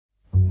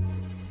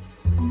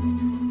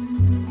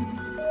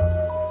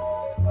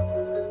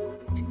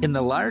In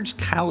the large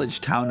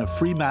college town of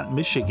Fremont,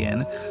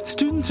 Michigan,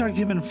 students are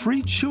given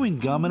free chewing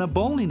gum in a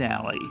bowling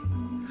alley.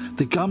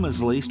 The gum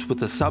is laced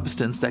with a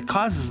substance that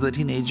causes the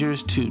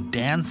teenagers to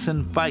dance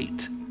and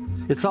fight.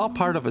 It's all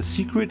part of a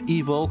secret,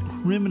 evil,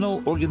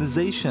 criminal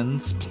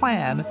organization's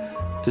plan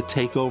to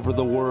take over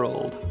the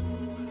world.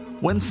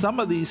 When some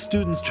of these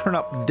students turn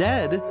up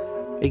dead,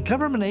 a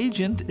government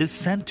agent is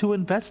sent to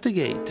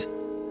investigate.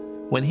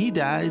 When he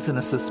dies in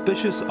a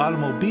suspicious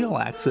automobile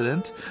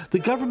accident, the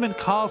government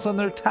calls on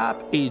their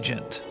top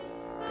agent.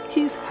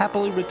 He's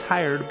happily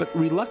retired but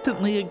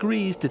reluctantly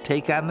agrees to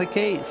take on the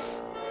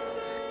case.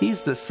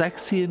 He's the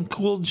sexy and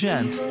cool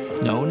gent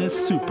known as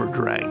Super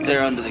Dragon.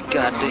 They're under the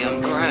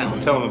goddamn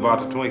ground. Tell them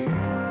about the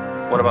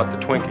Twinkie. What about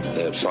the Twinkie?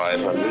 They had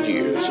 500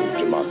 years of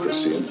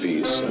democracy and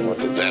peace, and what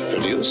did that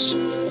produce?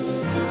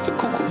 The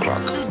cuckoo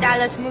clock. $2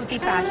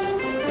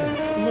 multipass.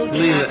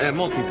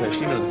 Multi-pass,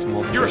 you know this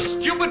multi-pass. You're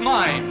stupid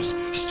mimes.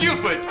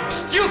 Stupid.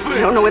 I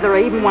don't know whether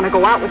I even want to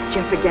go out with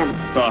Jeff again.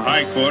 The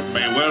High Court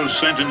may well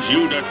sentence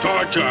you to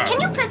torture. Can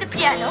you play the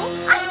piano?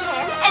 I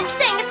can, and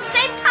sing at the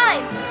same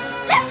time.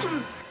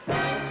 Listen!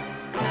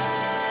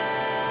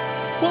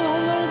 Well,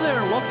 hello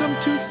there. Welcome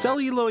to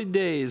Celluloid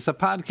Days, a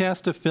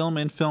podcast of film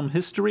and film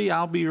history.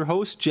 I'll be your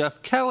host,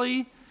 Jeff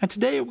Kelly, and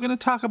today we're going to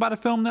talk about a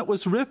film that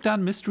was riffed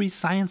on Mystery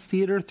Science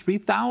Theater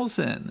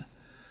 3000.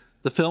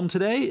 The film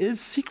today is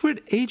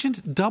Secret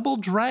Agent Double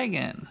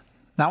Dragon.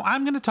 Now,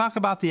 I'm going to talk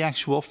about the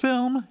actual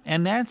film,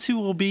 and Nancy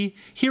will be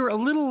here a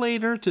little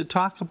later to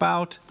talk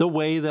about the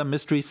way the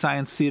Mystery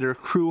Science Theater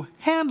crew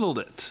handled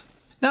it.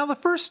 Now, the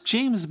first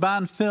James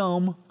Bond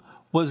film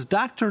was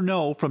Dr.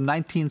 No from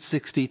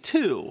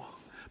 1962.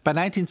 By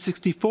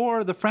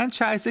 1964, the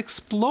franchise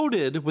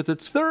exploded with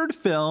its third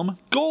film,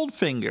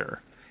 Goldfinger.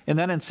 And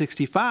then in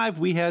 65,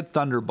 we had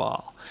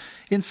Thunderball.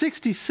 In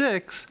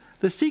 66,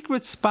 the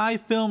secret spy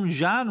film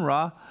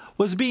genre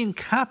was being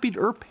copied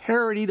or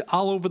parodied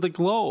all over the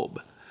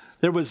globe.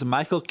 There was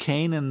Michael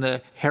Caine in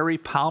the Harry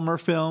Palmer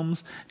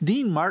films,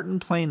 Dean Martin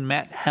playing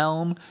Matt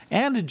Helm,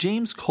 and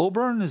James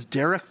Coburn as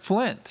Derek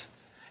Flint.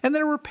 And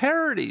there were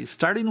parodies,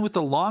 starting with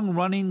the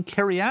long-running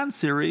Carry On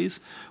series,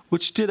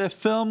 which did a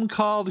film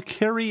called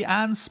Carry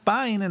On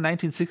Spine in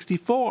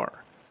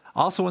 1964.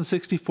 Also in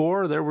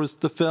 64, there was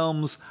the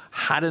films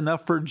Hot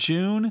Enough for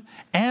June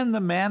and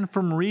The Man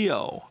from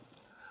Rio.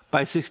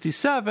 By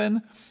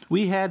 67,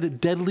 we had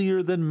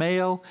Deadlier Than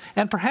Male,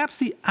 and perhaps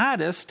the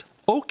oddest,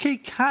 OK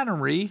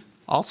Connery,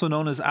 also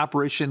known as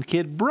Operation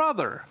Kid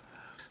Brother.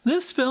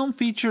 This film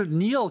featured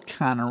Neil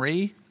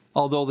Connery,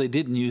 although they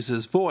didn't use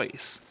his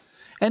voice.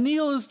 And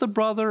Neil is the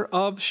brother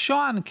of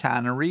Sean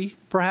Connery,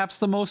 perhaps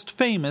the most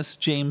famous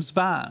James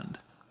Bond.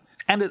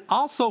 And it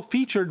also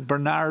featured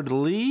Bernard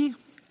Lee,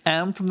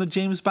 M from the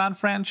James Bond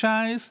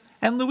franchise,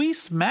 and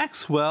Louise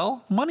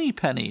Maxwell,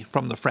 Moneypenny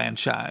from the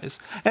franchise,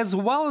 as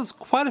well as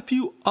quite a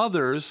few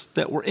others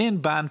that were in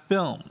Bond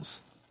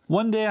films.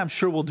 One day I'm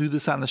sure we'll do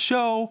this on the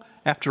show.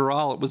 After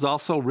all, it was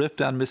also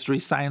riffed on Mystery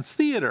Science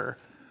Theater.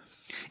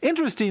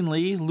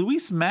 Interestingly,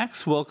 Louise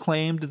Maxwell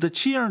claimed that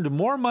she earned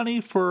more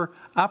money for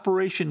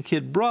Operation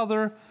Kid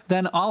Brother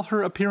than all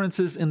her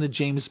appearances in the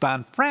James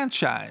Bond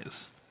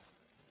franchise.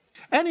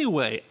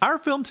 Anyway, our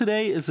film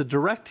today is a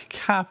direct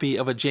copy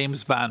of a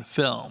James Bond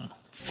film,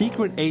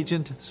 Secret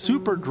Agent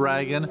Super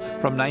Dragon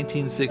from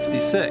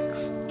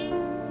 1966.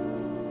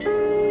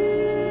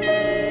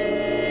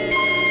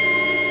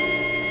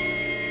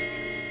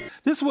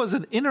 This was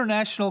an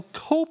international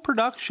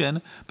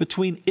co-production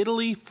between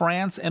Italy,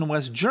 France, and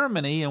West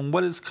Germany in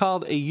what is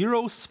called a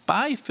Euro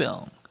spy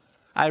film.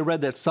 I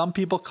read that some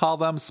people call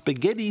them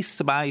spaghetti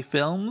spy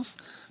films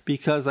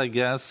because I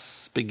guess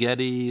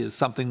spaghetti is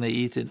something they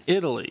eat in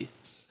Italy.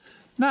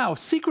 Now,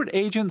 Secret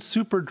Agent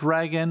Super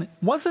Dragon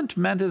wasn't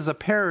meant as a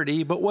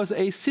parody, but was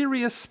a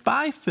serious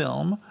spy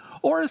film,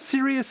 or as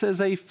serious as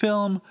a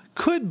film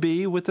could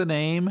be with the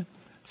name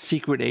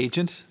Secret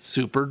Agent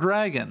Super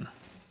Dragon.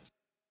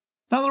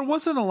 Now, there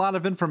wasn't a lot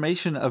of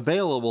information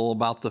available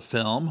about the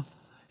film.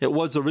 It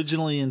was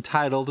originally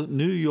entitled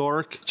New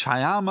York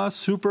Chiama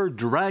Super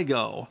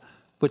Drago,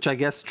 which I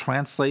guess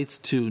translates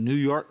to New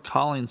York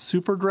Calling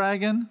Super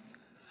Dragon.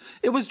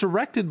 It was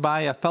directed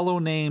by a fellow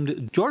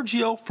named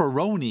Giorgio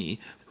Ferroni,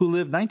 who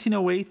lived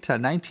 1908 to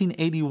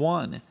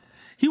 1981.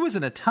 He was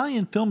an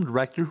Italian film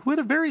director who had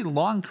a very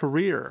long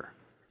career.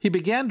 He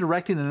began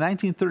directing in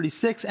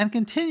 1936 and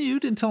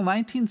continued until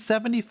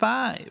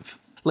 1975.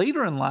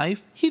 Later in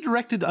life, he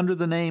directed under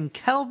the name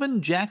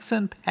Calvin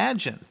Jackson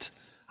Pageant.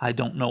 I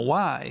don't know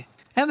why.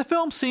 And the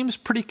film seems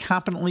pretty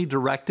competently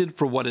directed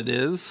for what it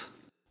is.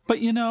 But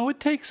you know, it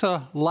takes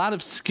a lot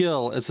of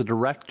skill as a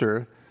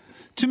director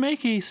to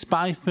make a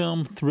spy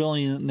film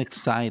thrilling and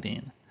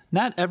exciting.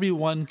 Not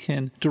everyone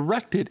can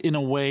direct it in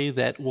a way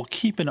that will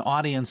keep an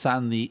audience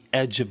on the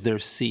edge of their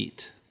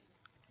seat.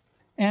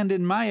 And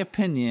in my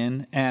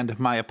opinion, and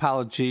my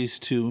apologies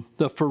to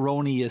the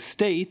Ferroni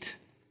estate,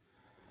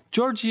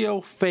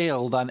 Giorgio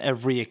failed on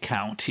every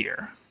account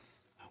here.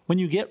 When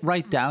you get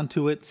right down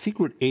to it,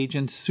 Secret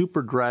Agent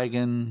Super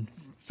Dragon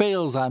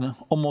fails on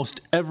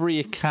almost every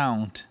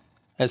account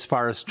as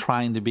far as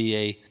trying to be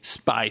a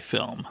spy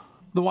film.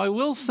 Though I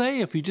will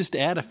say, if you just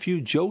add a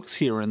few jokes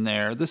here and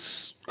there,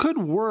 this could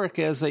work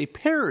as a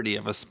parody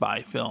of a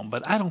spy film,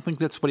 but I don't think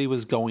that's what he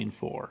was going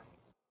for.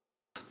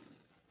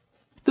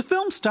 The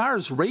film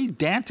stars Ray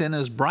Danton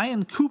as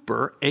Brian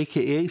Cooper,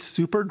 a.k.a.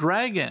 Super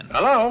Dragon.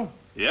 Hello.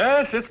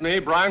 Yes, it's me,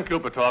 Brian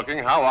Cooper talking.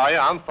 How are you?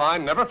 I'm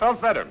fine. Never felt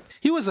better.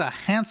 He was a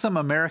handsome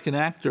American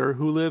actor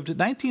who lived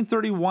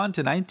 1931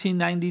 to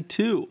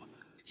 1992.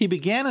 He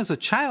began as a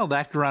child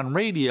actor on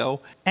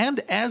radio,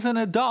 and as an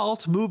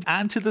adult moved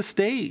onto the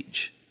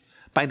stage.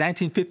 By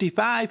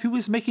 1955, he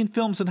was making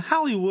films in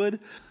Hollywood,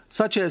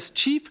 such as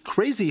Chief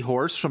Crazy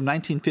Horse from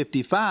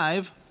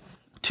 1955,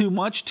 Too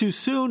Much Too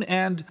Soon,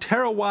 and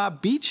Tarawa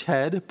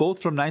Beachhead, both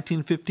from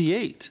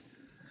 1958.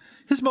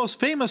 His most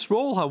famous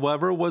role,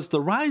 however, was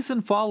The Rise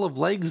and Fall of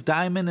Legs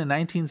Diamond in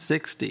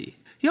 1960.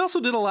 He also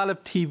did a lot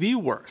of TV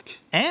work,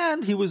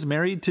 and he was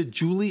married to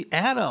Julie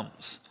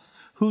Adams,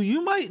 who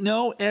you might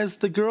know as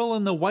the girl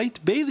in the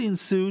white bathing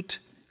suit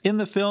in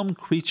the film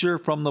Creature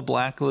from the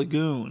Black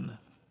Lagoon.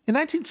 In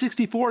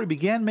 1964, he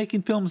began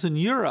making films in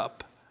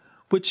Europe,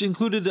 which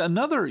included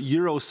another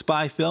Euro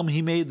spy film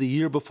he made the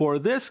year before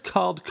this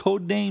called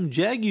Codename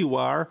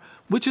Jaguar,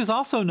 which is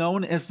also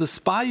known as The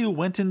Spy Who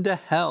Went into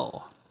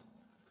Hell.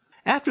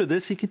 After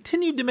this, he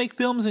continued to make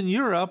films in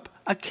Europe,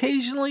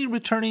 occasionally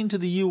returning to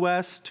the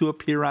U.S. to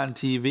appear on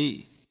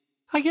TV.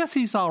 I guess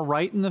he's all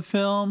right in the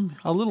film,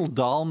 a little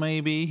dull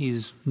maybe.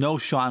 He's no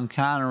Sean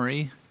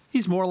Connery.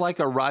 He's more like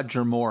a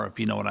Roger Moore, if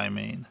you know what I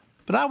mean.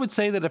 But I would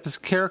say that if his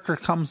character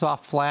comes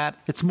off flat,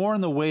 it's more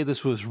in the way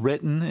this was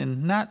written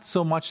and not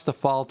so much the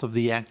fault of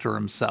the actor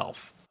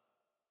himself.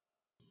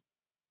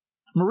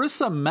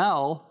 Marisa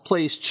Mell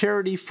plays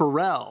Charity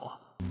Farrell.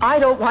 I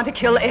don't want to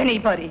kill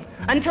anybody.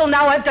 Until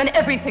now, I've done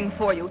everything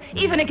for you,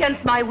 even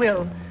against my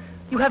will.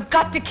 You have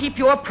got to keep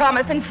your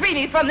promise and free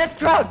me from this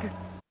drug.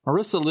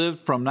 Marisa lived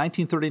from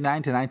 1939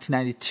 to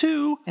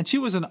 1992, and she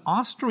was an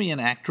Austrian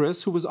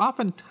actress who was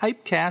often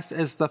typecast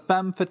as the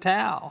femme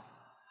fatale.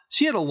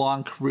 She had a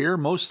long career,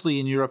 mostly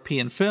in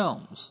European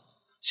films.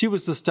 She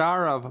was the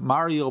star of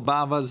Mario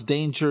Bava's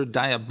Danger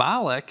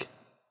Diabolik,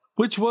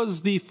 which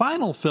was the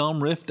final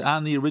film riffed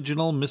on the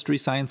original Mystery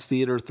Science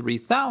Theater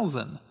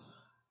 3000.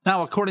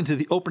 Now, according to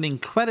the opening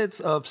credits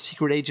of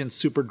Secret Agent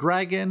Super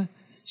Dragon,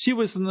 she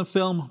was in the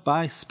film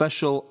by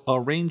special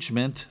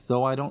arrangement,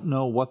 though I don't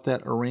know what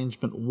that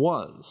arrangement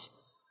was.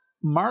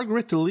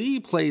 Margaret Lee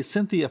plays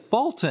Cynthia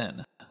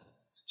Fulton.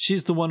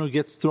 She's the one who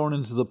gets thrown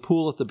into the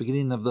pool at the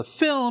beginning of the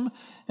film,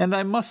 and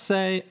I must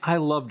say, I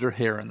loved her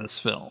hair in this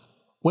film.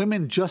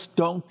 Women just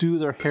don't do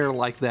their hair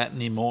like that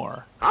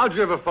anymore. How'd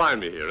you ever find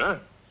me here, huh?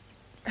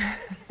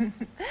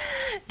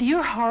 Do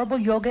your horrible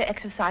yoga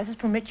exercises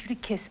permit you to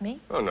kiss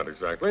me? Oh, not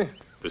exactly.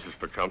 This is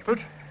for comfort.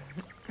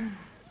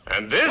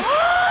 And this...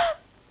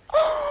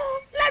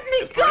 Oh, let me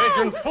it's for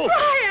Agent Fulton.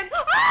 Brian!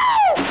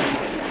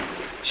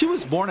 Oh! She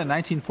was born in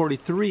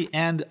 1943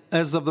 and,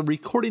 as of the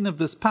recording of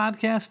this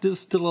podcast, is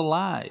still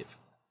alive.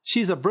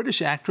 She's a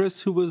British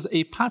actress who was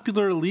a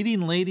popular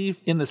leading lady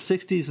in the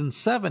 60s and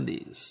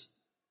 70s.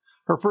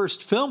 Her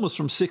first film was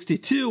from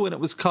 1962, and it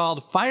was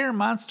called Fire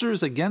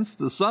Monsters Against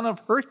the Son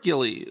of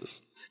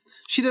Hercules.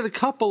 She did a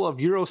couple of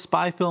Euro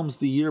spy films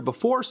the year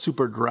before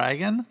Super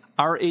Dragon,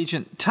 Our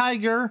Agent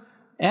Tiger,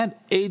 and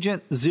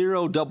Agent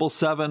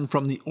 007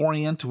 from the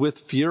Orient with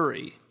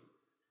Fury.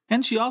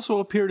 And she also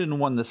appeared in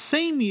one the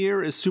same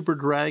year as Super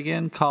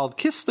Dragon called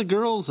Kiss the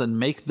Girls and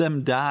Make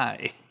Them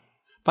Die.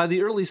 By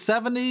the early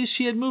 70s,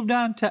 she had moved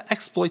on to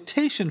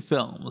exploitation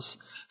films,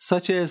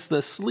 such as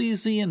the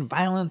sleazy and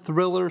violent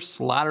thriller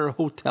Slaughter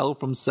Hotel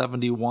from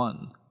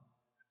 1971.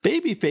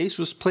 Babyface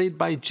was played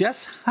by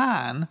Jess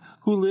Hahn,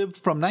 who lived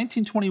from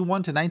 1921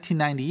 to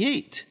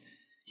 1998.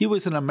 He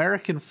was an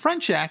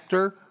American-French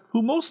actor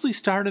who mostly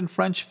starred in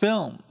French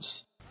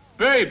films.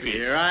 Baby.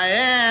 Here I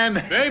am.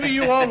 Baby,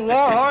 you old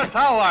warhorse.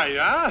 How are you,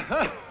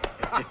 huh?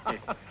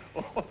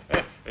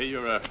 Hey,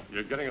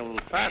 you're getting a little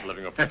fat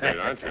living up state,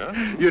 aren't you,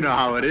 huh? You know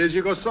how it is.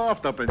 You go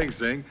soft up in Sing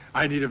Sing.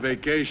 I need a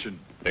vacation.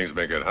 Things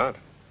may get hot.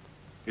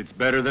 It's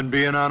better than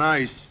being on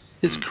ice.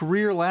 His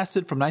career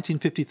lasted from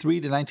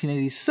 1953 to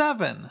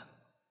 1987.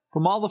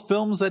 From all the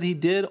films that he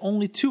did,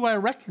 only two I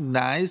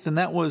recognized, and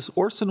that was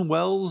Orson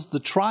Welles' The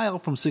Trial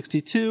from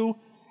 1962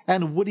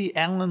 and Woody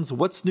Allen's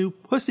What's New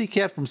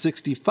Pussycat from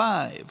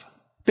 1965.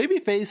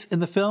 Babyface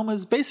in the film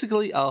is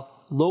basically a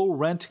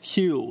low-rent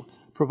Q,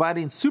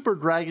 providing Super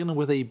Dragon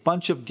with a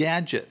bunch of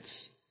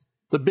gadgets.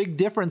 The big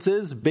difference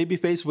is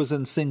Babyface was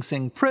in Sing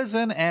Sing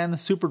prison, and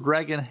Super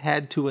Dragon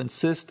had to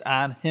insist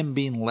on him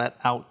being let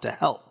out to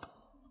help.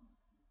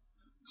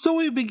 So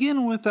we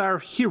begin with our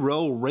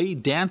hero, Ray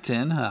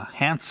Danton, a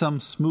handsome,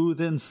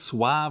 smooth, and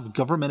suave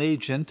government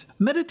agent,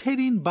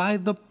 meditating by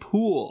the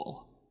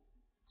pool.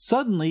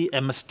 Suddenly,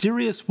 a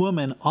mysterious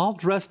woman, all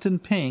dressed in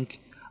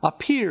pink,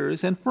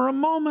 appears, and for a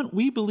moment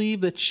we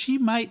believe that she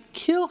might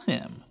kill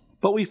him.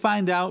 But we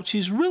find out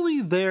she's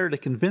really there to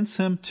convince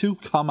him to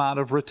come out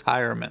of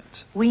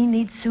retirement. We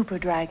need Super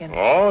Dragon.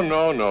 Oh,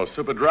 no.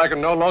 Super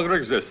Dragon no longer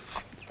exists.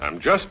 I'm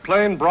just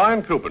plain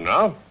Brian Cooper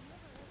now.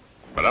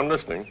 But I'm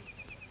listening.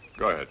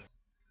 Go ahead.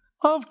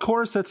 Of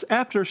course, that's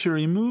after she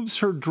removes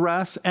her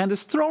dress and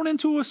is thrown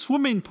into a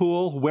swimming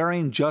pool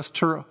wearing just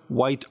her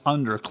white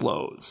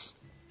underclothes.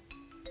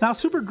 Now,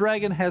 Super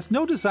Dragon has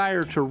no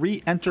desire to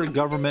re-enter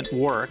government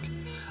work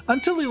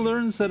until he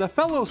learns that a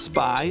fellow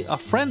spy, a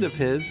friend of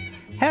his,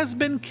 has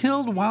been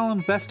killed while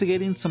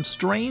investigating some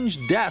strange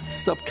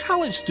deaths of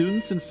college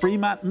students in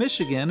Fremont,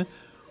 Michigan,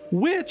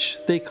 which,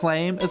 they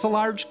claim, is a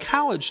large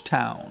college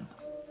town.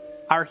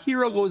 Our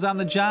hero goes on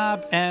the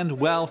job, and,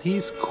 well,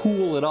 he's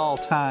cool at all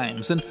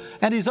times, and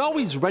he's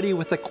always ready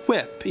with a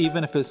quip,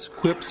 even if his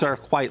quips are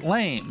quite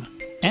lame.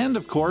 And,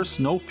 of course,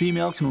 no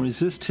female can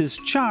resist his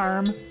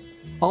charm,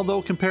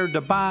 although compared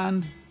to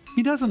Bond,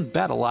 he doesn't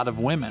bet a lot of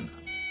women.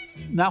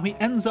 Now he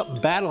ends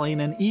up battling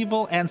an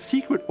evil and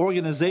secret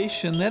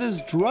organization that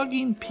is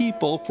drugging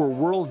people for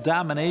world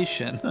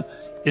domination.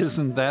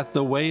 Isn't that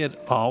the way it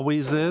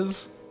always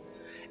is?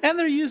 And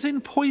they're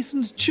using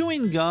poisoned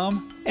chewing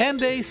gum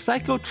and a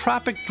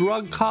psychotropic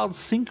drug called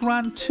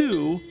Synchron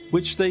 2,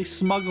 which they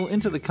smuggle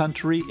into the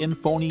country in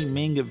phony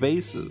manga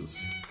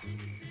vases.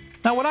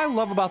 Now what I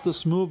love about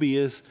this movie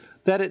is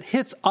that it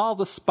hits all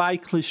the spy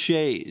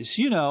cliches.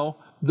 You know,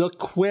 the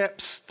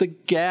quips, the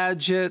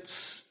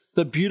gadgets,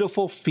 the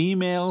beautiful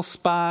female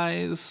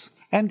spies,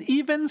 and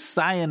even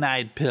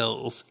cyanide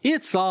pills.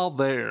 It's all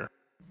there.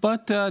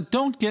 But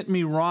don't get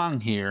me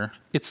wrong here.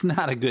 It's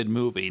not a good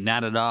movie,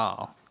 not at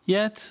all.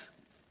 Yet,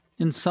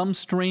 in some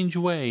strange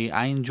way,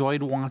 I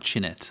enjoyed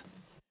watching it.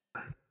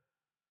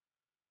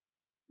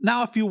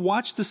 Now, if you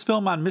watch this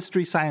film on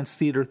Mystery Science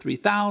Theater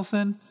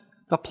 3000,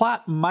 the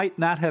plot might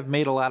not have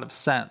made a lot of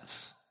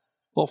sense.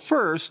 Well,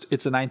 first,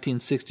 it's a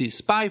 1960s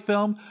spy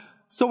film,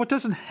 so it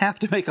doesn't have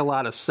to make a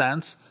lot of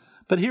sense.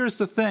 But here's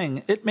the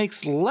thing, it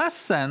makes less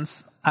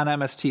sense on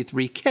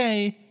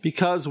MST3K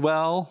because,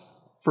 well,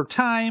 for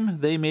time,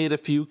 they made a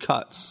few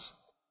cuts.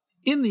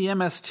 In the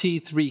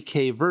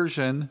MST3K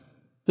version,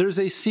 there's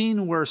a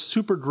scene where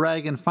Super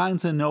Dragon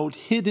finds a note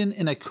hidden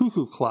in a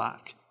cuckoo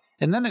clock,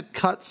 and then it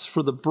cuts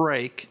for the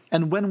break,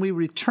 and when we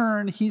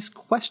return, he's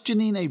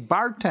questioning a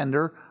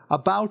bartender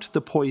about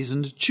the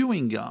poisoned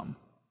chewing gum.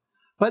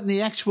 But in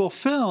the actual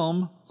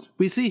film,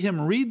 we see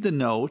him read the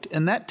note,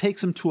 and that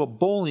takes him to a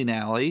bowling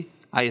alley,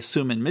 I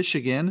assume in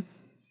Michigan,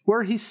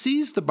 where he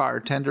sees the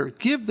bartender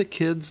give the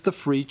kids the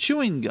free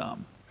chewing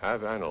gum.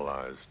 Have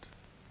analyzed.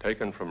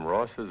 Taken from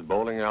Ross's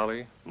bowling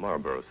alley,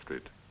 Marlborough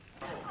Street.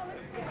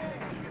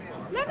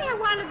 Let me have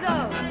one of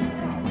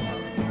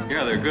those.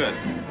 Yeah, they're good.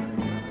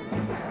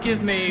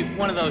 Give me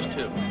one of those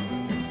too.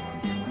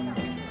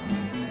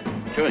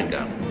 Chewing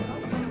gum.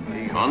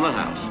 On the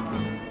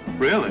house.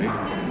 Really?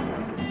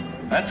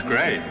 That's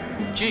great.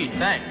 Gee,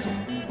 thanks.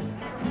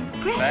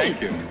 Great.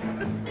 Thank you.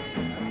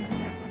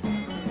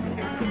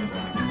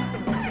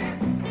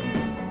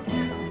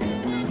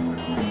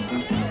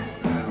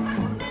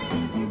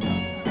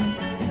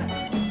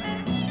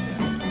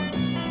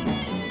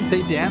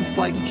 They dance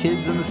like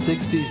kids in the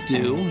 60s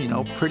do, you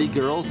know, pretty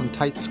girls in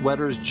tight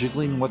sweaters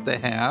jiggling what they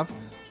have.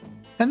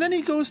 And then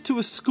he goes to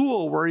a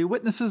school where he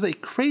witnesses a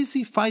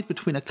crazy fight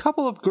between a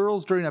couple of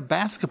girls during a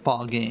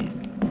basketball game.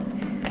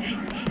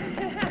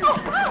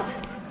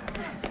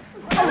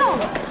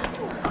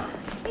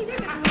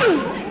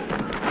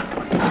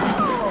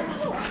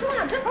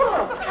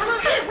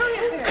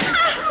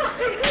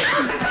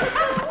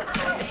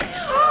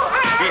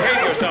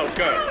 Behave yourself,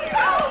 girl.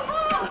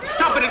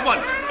 Stop it at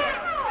once.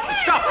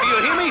 Stop, do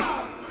you hear me?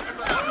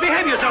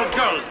 Behave yourselves,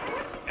 girls.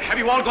 Have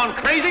you all gone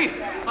crazy?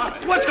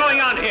 What's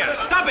going on here?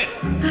 Stop it!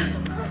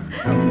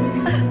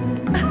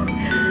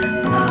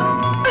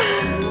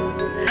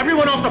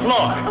 Everyone off the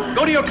floor.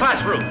 Go to your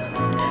classrooms.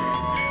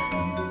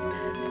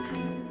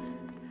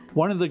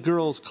 One of the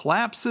girls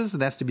collapses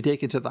and has to be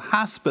taken to the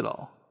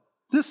hospital.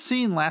 This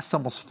scene lasts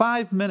almost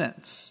 5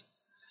 minutes,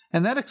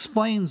 and that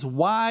explains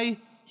why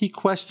he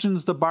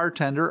questions the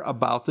bartender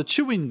about the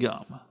chewing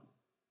gum.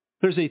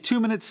 There's a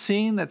 2-minute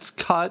scene that's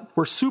cut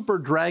where Super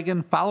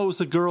Dragon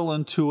follows a girl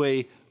into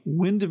a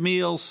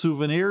windmill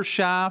souvenir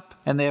shop,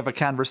 and they have a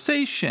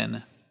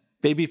conversation.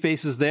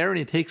 Babyface is there, and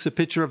he takes a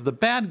picture of the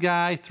bad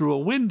guy through a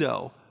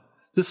window.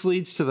 This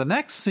leads to the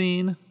next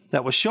scene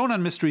that was shown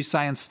on Mystery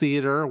Science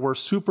Theater, where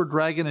Super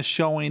Dragon is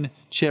showing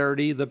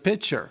Charity the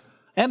picture.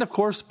 And, of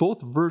course,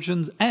 both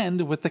versions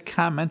end with the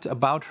comment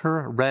about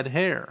her red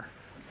hair.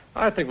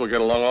 I think we'll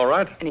get along all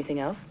right. Anything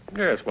else?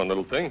 Yes, one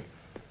little thing.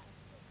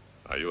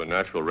 Are you a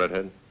natural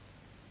redhead?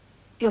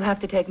 You'll have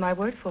to take my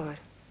word for it.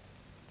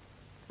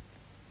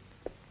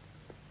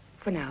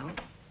 For now.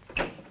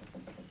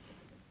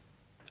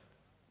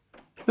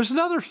 There's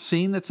another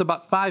scene that's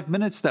about 5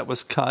 minutes that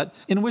was cut,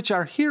 in which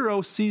our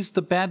hero sees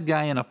the bad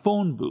guy in a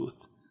phone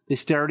booth. They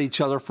stare at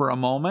each other for a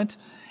moment,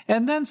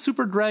 and then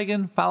Super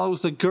Dragon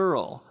follows a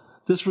girl.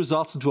 This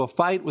results into a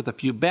fight with a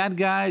few bad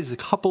guys, a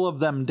couple of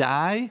them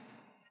die,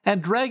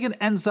 and Dragon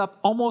ends up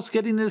almost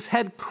getting his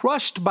head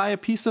crushed by a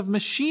piece of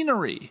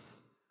machinery.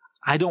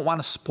 I don't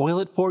want to spoil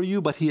it for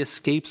you, but he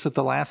escapes at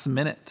the last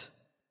minute.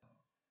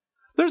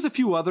 There's a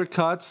few other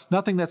cuts,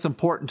 nothing that's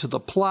important to the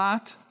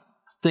plot.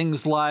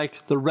 Things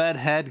like the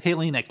redhead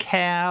hailing a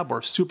cab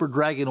or Super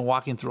Dragon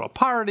walking through a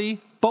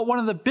party. But one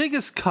of the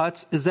biggest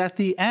cuts is at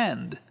the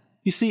end.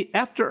 You see,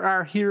 after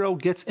our hero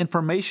gets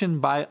information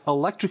by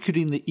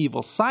electrocuting the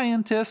evil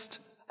scientist,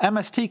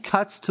 MST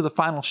cuts to the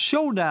final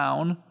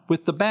showdown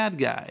with the bad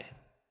guy.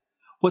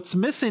 What's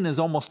missing is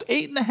almost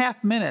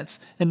 8.5 minutes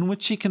in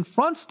which he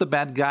confronts the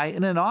bad guy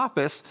in an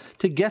office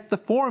to get the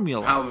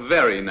formula. How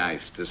very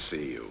nice to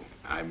see you.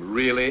 I'm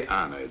really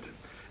honored.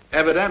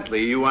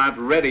 Evidently, you aren't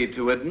ready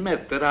to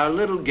admit that our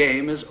little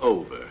game is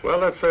over. Well,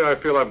 let's say I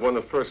feel I've won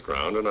the first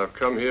round and I've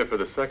come here for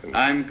the second.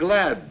 I'm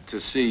glad to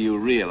see you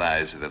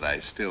realize that I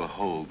still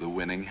hold the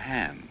winning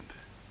hand.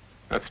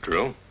 That's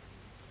true.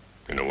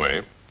 In a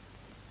way.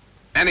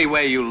 Any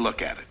way you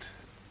look at it.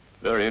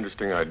 Very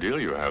interesting ideal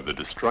you have, the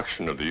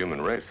destruction of the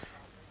human race.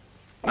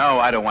 No,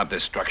 I don't want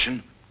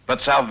destruction, but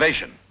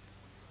salvation.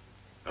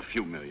 A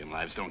few million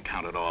lives don't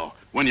count at all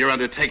when you're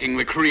undertaking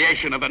the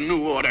creation of a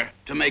new order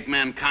to make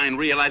mankind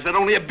realize that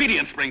only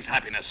obedience brings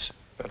happiness.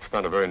 That's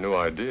not a very new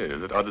idea,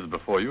 is it? Others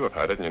before you have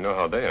had it, and you know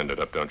how they ended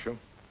up, don't you?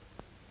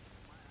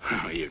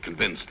 You're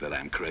convinced that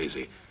I'm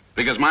crazy,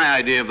 because my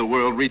idea of the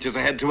world reaches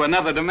ahead to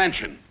another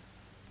dimension.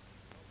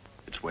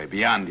 It's way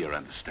beyond your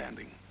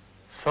understanding.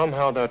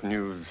 Somehow that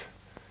news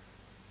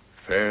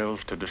fails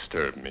to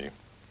disturb me.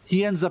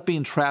 He ends up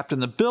being trapped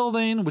in the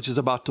building, which is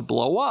about to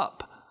blow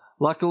up.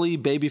 Luckily,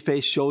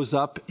 Babyface shows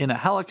up in a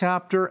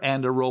helicopter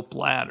and a rope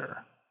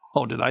ladder.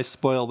 Oh, did I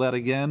spoil that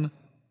again?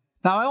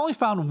 Now, I only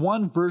found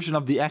one version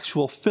of the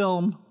actual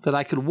film that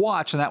I could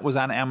watch, and that was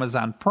on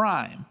Amazon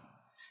Prime.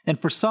 And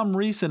for some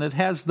reason, it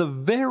has the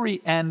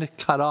very end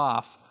cut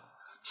off.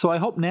 So I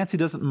hope Nancy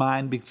doesn't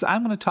mind, because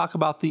I'm going to talk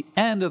about the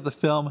end of the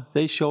film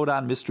they showed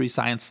on Mystery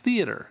Science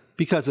Theater,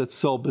 because it's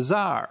so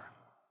bizarre.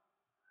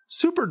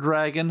 Super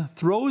Dragon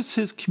throws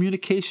his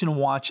communication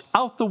watch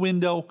out the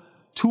window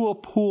to a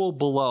pool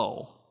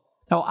below.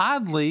 Now,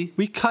 oddly,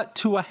 we cut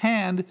to a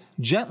hand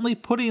gently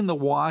putting the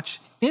watch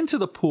into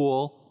the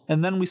pool,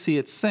 and then we see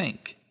it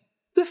sink.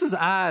 This is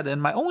odd,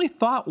 and my only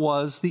thought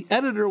was the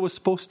editor was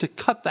supposed to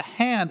cut the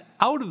hand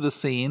out of the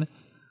scene,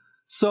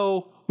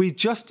 so we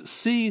just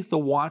see the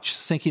watch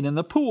sinking in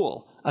the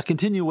pool, a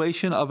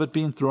continuation of it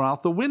being thrown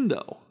out the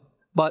window.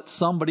 But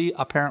somebody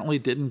apparently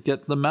didn't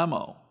get the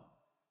memo.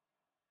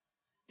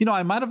 You know,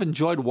 I might have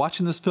enjoyed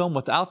watching this film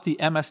without the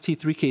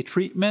MST3K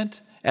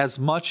treatment as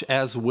much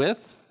as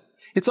with.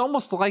 It's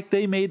almost like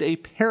they made a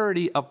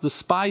parody of the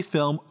spy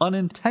film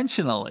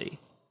unintentionally.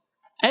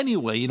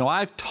 Anyway, you know,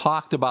 I've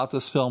talked about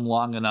this film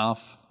long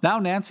enough. Now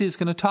Nancy is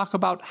going to talk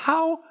about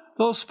how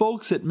those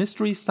folks at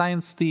Mystery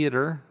Science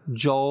Theater,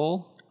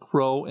 Joel,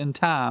 Crow, and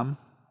Tom,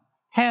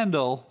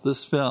 handle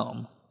this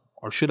film.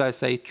 Or should I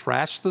say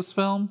trash this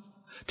film?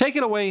 Take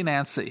it away,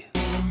 Nancy.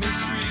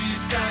 Mystery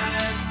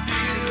Science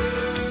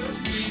Theater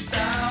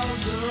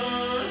 3000.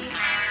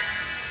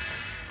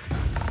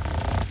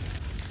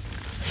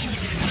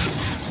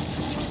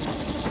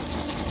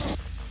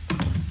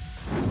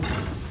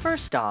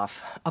 First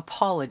off,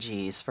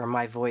 apologies for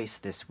my voice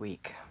this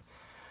week.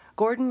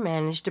 Gordon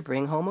managed to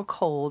bring home a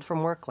cold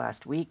from work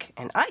last week,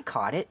 and I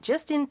caught it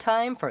just in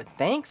time for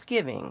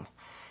Thanksgiving.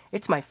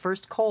 It's my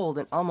first cold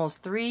in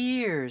almost 3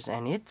 years,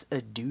 and it's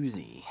a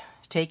doozy.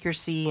 Take your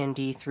C and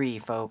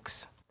D3,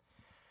 folks.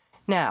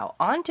 Now,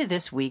 on to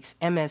this week's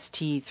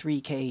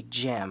MST3K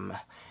gem.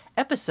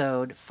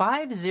 Episode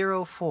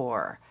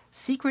 504,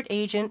 Secret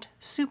Agent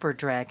Super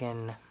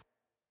Dragon.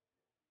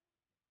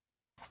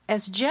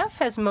 As Jeff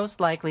has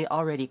most likely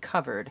already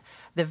covered,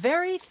 the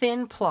very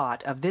thin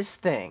plot of this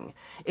thing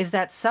is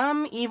that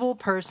some evil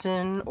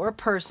person or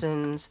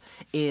persons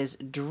is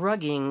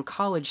drugging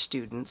college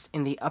students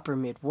in the upper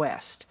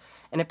Midwest,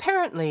 and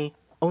apparently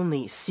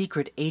only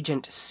Secret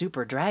Agent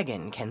Super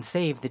Dragon can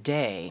save the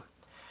day.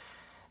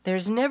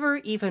 There's never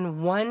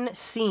even one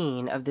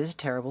scene of this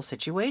terrible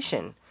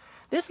situation.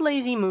 This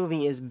lazy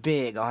movie is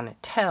big on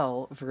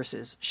tell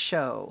versus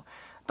show.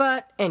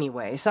 But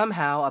anyway,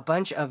 somehow a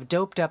bunch of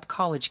doped-up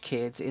college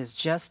kids is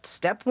just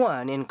step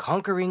one in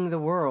conquering the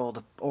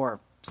world, or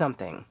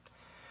something.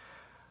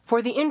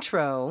 For the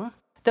intro,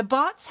 the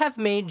bots have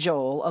made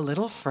Joel a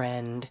little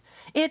friend.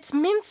 It's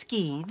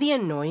Minsky, the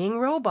annoying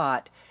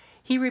robot.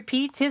 He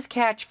repeats his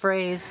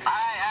catchphrase,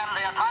 I am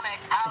the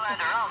atomic-powered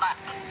robot.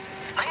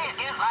 Please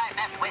use my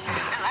best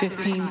wishes.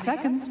 15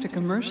 seconds to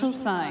commercial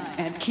sign,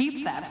 and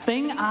keep that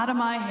thing out of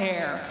my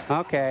hair.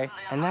 Okay.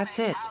 And that's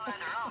it.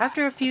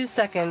 After a few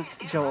seconds,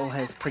 Joel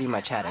has pretty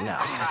much had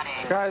enough.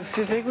 Guys,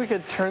 do you think we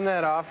could turn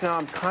that off now?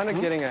 I'm kind of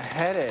getting a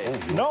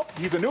headache. Nope,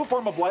 he's a new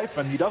form of life,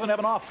 and he doesn't have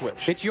an off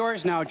switch. It's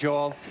yours now,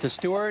 Joel. To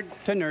steward,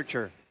 to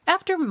nurture.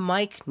 After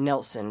Mike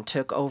Nelson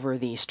took over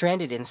the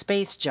Stranded in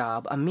Space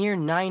job a mere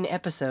 9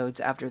 episodes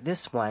after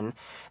this one,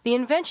 the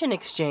Invention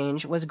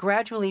Exchange was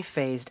gradually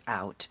phased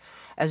out,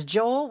 as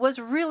Joel was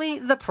really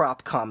the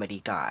prop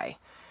comedy guy.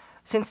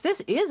 Since this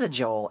is a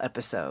Joel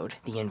episode,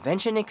 the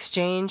Invention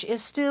Exchange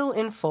is still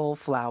in full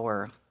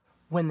flower.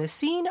 When the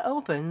scene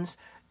opens,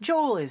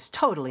 Joel is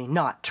totally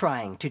not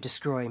trying to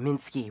destroy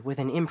Minsky with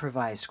an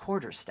improvised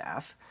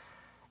quarterstaff.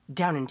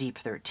 Down in Deep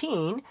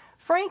 13,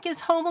 Frank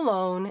is home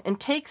alone and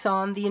takes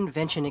on the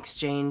invention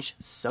exchange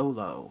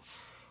solo.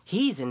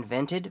 He's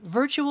invented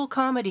virtual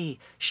comedy,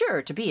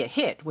 sure to be a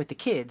hit with the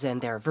kids and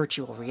their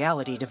virtual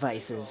reality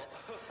devices.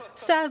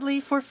 Sadly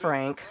for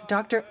Frank,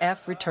 Dr.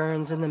 F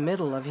returns in the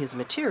middle of his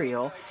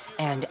material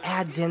and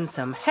adds in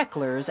some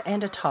hecklers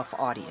and a tough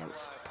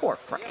audience. Poor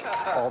Frank.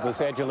 All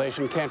this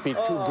adulation can't be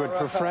too good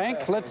for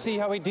Frank. Let's see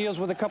how he deals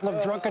with a couple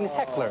of drunken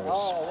hecklers.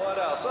 Oh, what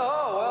else?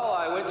 Oh, well,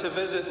 I went to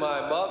visit my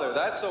mother.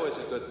 That's always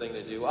a good thing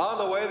to do. On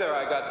the way there,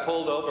 I got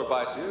pulled over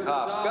by some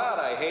cops. God,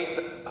 I hate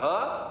the...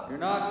 Huh? You're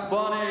not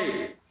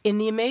funny. In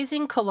the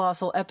amazing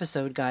Colossal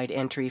episode guide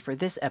entry for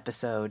this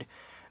episode,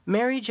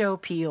 Mary Jo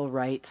Peel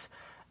writes,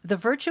 "The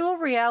virtual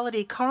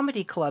reality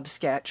comedy club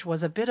sketch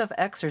was a bit of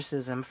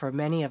exorcism for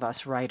many of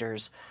us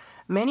writers.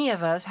 Many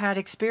of us had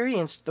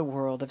experienced the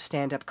world of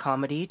stand-up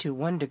comedy to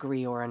one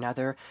degree or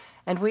another,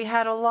 and we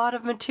had a lot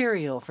of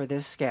material for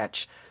this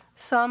sketch,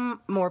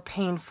 some more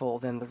painful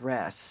than the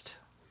rest."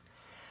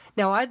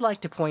 Now, I'd like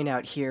to point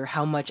out here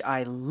how much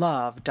I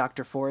love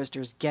Dr.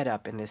 Forrester's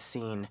getup in this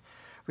scene.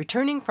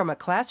 Returning from a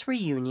class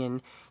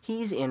reunion,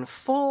 he's in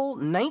full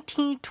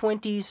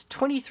 1920s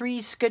 23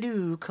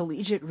 skidoo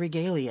collegiate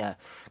regalia,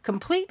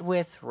 complete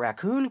with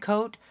raccoon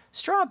coat,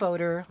 straw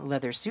boater,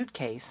 leather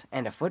suitcase,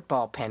 and a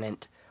football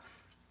pennant.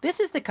 This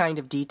is the kind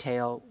of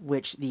detail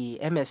which the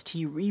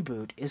MST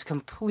reboot is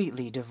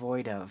completely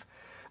devoid of,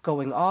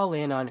 going all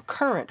in on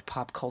current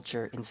pop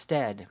culture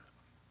instead.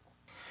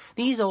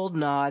 These old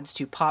nods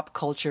to pop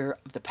culture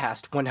of the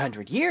past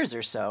 100 years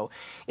or so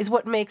is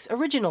what makes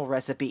original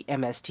recipe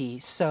MST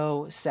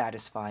so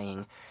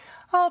satisfying.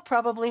 I'll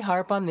probably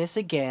harp on this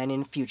again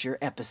in future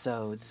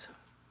episodes.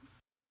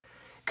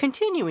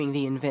 Continuing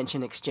the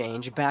invention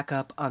exchange back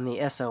up on the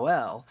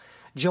SOL,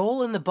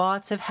 Joel and the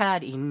bots have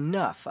had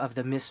enough of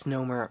the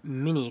misnomer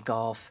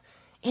mini-golf.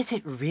 Is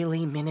it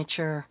really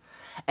miniature?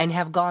 And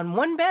have gone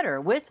one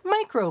better with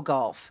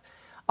micro-golf.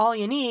 All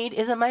you need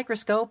is a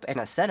microscope and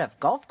a set of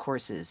golf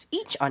courses,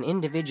 each on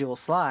individual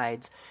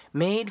slides,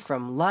 made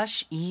from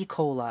lush E.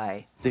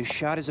 coli. This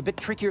shot is a bit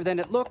trickier than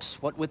it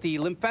looks, what with the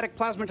lymphatic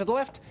plasma to the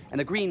left and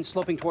the green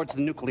sloping towards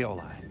the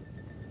nucleoli.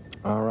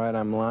 All right,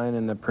 I'm lying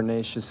in the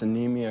pernicious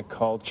anemia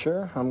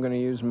culture. I'm going to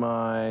use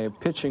my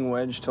pitching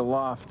wedge to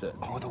loft it.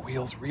 Oh, the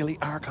wheels really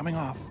are coming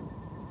off.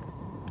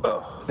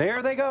 Ugh.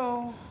 There they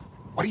go.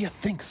 What do you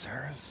think,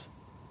 sirs?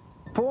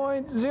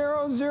 0.004!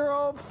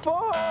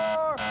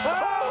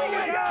 Oh, we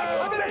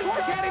got it!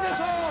 We're getting this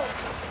hole!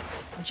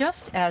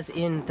 Just as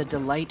in the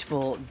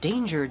delightful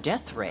Danger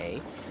Death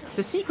Ray,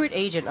 the secret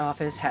agent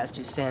office has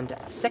to send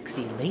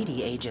sexy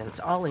lady agents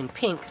all in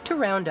pink to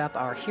round up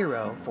our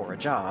hero for a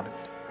job,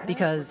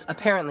 because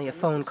apparently a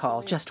phone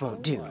call just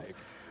won't do.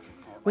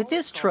 With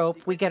this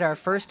trope, we get our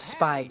first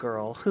spy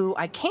girl, who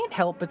I can't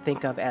help but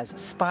think of as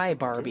Spy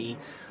Barbie,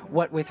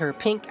 what with her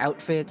pink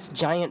outfits,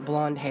 giant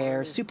blonde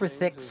hair, super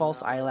thick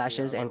false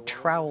eyelashes, and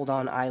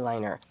troweled-on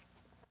eyeliner.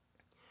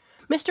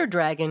 Mr.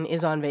 Dragon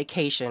is on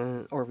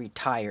vacation, or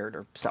retired,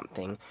 or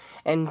something,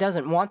 and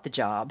doesn't want the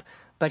job,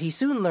 but he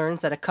soon learns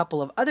that a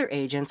couple of other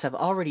agents have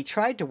already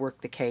tried to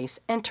work the case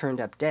and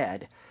turned up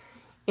dead.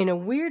 In a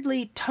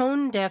weirdly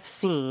tone-deaf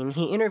scene,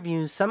 he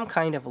interviews some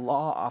kind of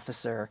law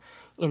officer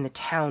in the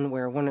town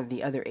where one of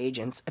the other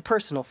agents, a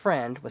personal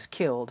friend, was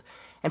killed,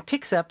 and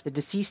picks up the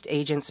deceased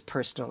agent's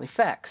personal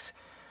effects.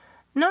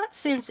 Not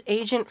since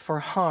Agent for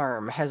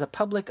Harm has a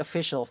public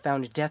official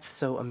found death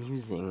so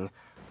amusing.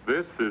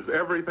 This is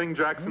everything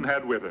Jackson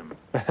had with him.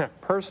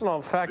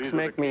 Personal effects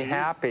make me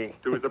happy.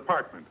 To his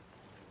apartment.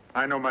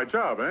 I know my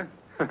job, eh?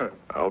 I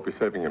hope you're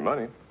saving your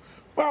money.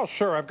 Well,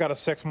 sure, I've got a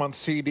 6-month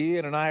CD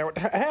and an hour...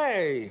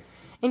 Hey!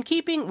 In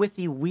keeping with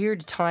the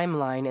weird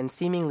timeline and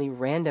seemingly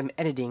random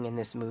editing in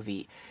this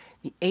movie,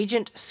 the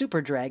Agent Super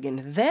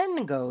Dragon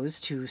then goes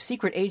to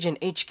Secret Agent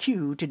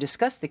HQ to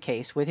discuss the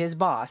case with his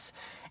boss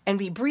and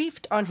be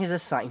briefed on his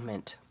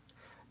assignment.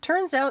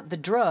 Turns out the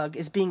drug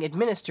is being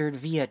administered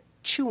via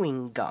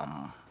chewing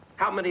gum.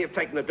 How many have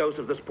taken a dose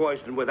of this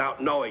poison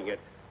without knowing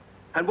it?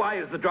 And why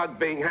is the drug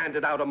being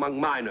handed out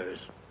among minors?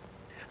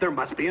 There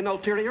must be an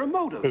ulterior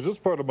motive. Is this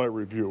part of my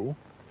review?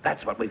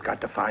 That's what we've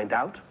got to find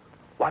out.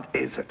 What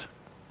is it?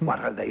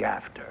 What are they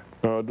after?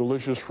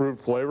 Delicious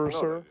fruit flavor,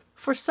 sir?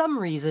 For some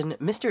reason,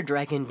 Mr.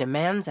 Dragon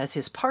demands as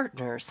his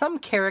partner some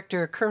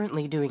character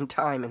currently doing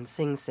time in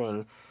Sing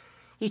Sing.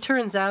 He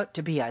turns out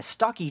to be a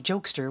stocky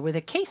jokester with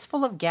a case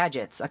full of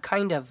gadgets, a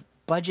kind of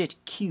budget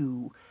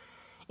Q.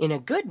 In a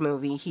good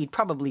movie, he'd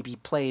probably be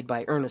played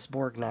by Ernest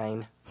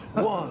Borgnine.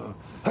 1,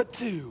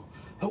 2,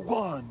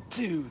 1,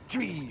 2,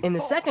 3. In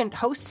the second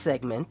host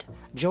segment,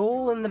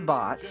 Joel and the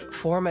bots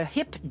form a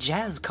hip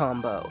jazz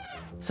combo,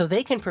 so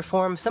they can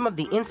perform some of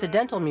the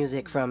incidental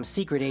music from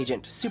Secret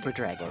Agent Super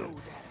Dragon.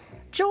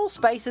 Joel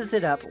spices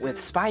it up with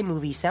spy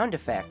movie sound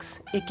effects.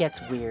 It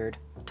gets weird.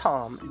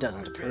 Tom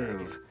doesn't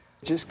approve.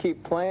 Just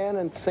keep playing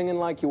and singing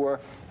like you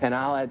were, and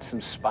I'll add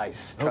some spice.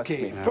 Trust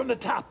me now. From the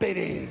top it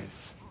is.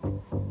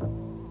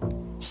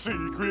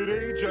 Secret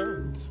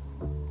Agent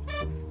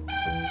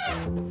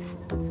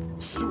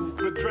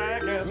Super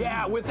Dragon. Yeah,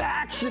 that with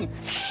action.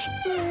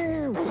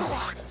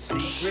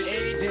 Secret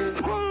agent.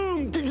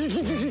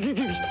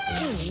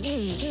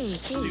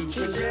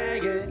 Super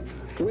dragon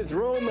with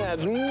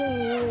romance.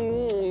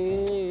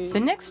 The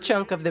next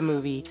chunk of the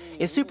movie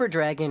is Super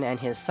Dragon and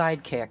his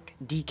sidekick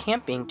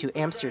decamping to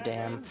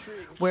Amsterdam,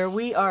 where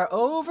we are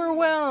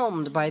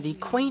overwhelmed by the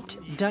quaint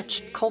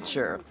Dutch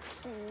culture.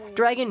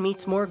 Dragon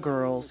meets more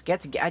girls,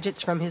 gets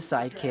gadgets from his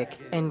sidekick,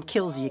 and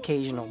kills the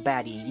occasional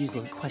baddie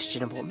using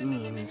questionable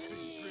means.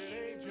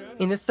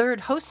 In the third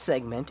host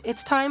segment,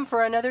 it's time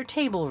for another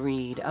table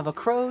read of a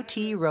Crow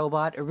T.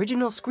 Robot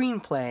original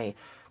screenplay,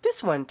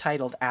 this one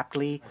titled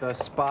aptly, The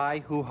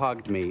Spy Who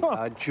Hugged Me.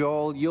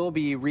 Joel, you'll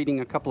be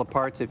reading a couple of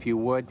parts if you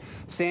would.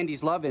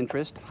 Sandy's love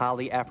interest,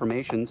 Holly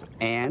Affirmations,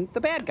 and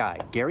the bad guy,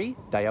 Gary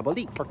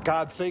Diabolique. For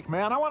God's sake,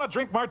 man, I want to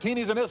drink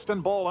martinis in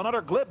Istanbul and utter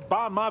glib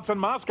bon mots in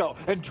Moscow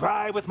and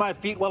drive with my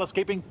feet while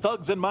escaping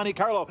thugs in Monte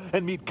Carlo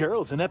and meet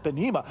girls in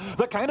Ipanema.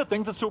 The kind of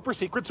things a super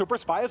secret super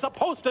spy is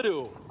supposed to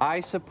do.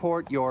 I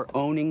support your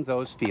owning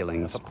those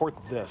feelings. I support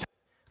this.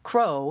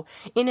 Crow,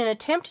 in an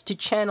attempt to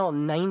channel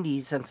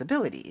 90s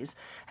sensibilities,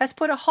 has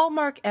put a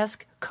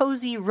Hallmark-esque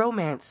cozy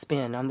romance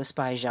spin on the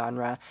spy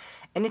genre,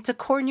 and it's a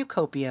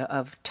cornucopia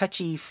of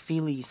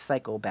touchy-feely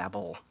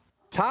psychobabble.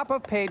 Top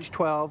of page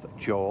 12,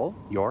 Joel,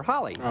 you're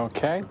Holly.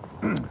 Okay.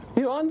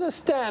 You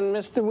understand,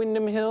 Mr.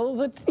 Wyndham Hill,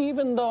 that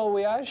even though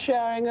we are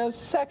sharing a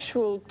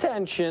sexual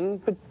tension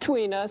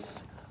between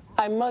us,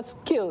 I must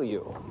kill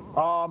you.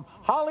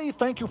 Holly,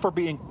 thank you for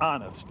being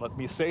honest. Let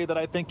me say that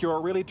I think you're a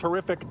really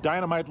terrific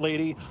dynamite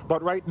lady,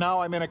 but right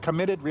now I'm in a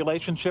committed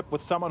relationship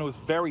with someone who's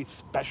very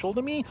special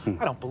to me.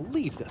 I don't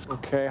believe this.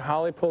 Okay,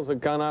 Holly pulls a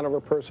gun out of her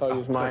purse. I'll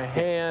use my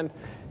hand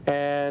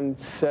and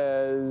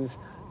says,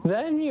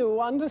 then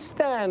you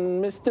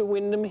understand, Mr.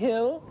 Wyndham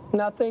Hill.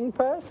 Nothing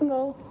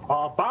personal.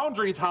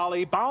 Boundaries,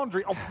 Holly,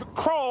 boundaries. Oh,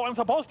 Crow, I'm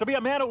supposed to be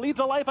a man who leads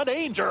a life of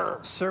danger.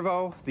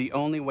 Servo, the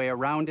only way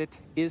around it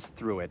is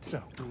through it.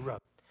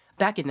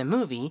 Back in the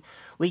movie,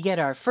 we get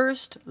our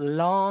first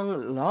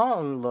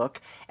long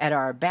look at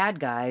our bad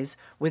guys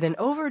with an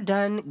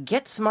overdone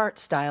Get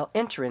Smart-style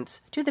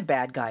entrance to the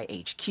bad guy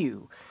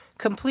HQ,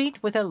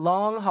 complete with a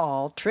long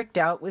hall tricked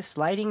out with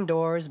sliding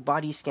doors,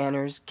 body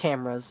scanners,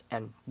 cameras,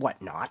 and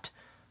whatnot.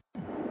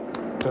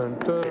 Dun,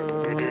 dun.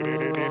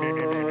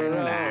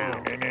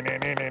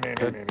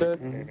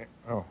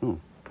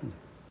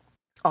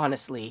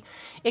 Honestly,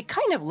 it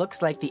kind of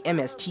looks like the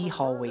MST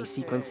hallway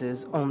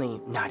sequences, only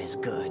not as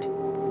good.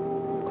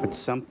 Could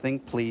something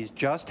please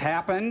just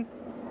happen?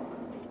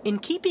 In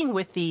keeping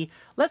with the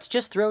let's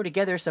just throw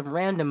together some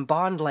random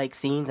Bond-like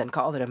scenes and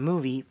call it a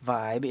movie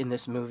vibe in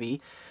this movie,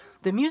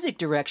 the music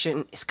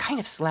direction is kind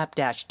of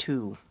slapdash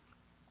too.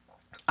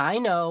 I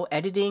know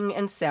editing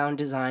and sound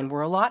design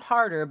were a lot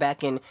harder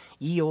back in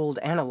ye olde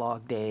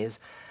analog days,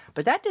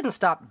 but that didn't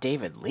stop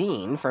David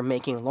Lean from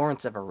making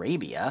Lawrence of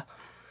Arabia.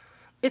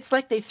 It's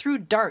like they threw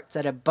darts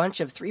at a bunch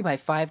of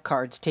 3x5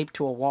 cards taped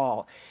to a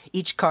wall,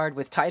 each card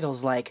with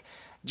titles like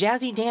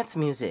Jazzy Dance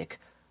Music,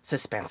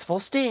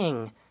 Suspenseful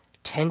Sting,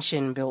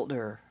 Tension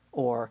Builder,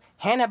 or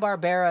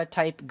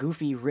Hanna-Barbera-type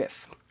goofy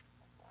riff.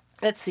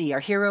 Let's see, our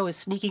hero is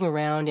sneaking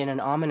around in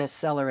an ominous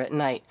cellar at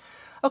night.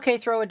 Okay,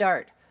 throw a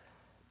dart.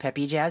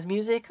 Peppy jazz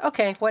music?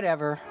 Okay,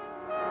 whatever.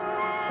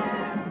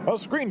 A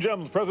Screen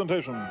Gems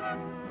presentation.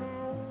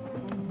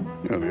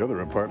 Yeah, the other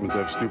apartments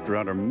I've snooped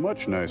around are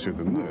much nicer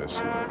than this.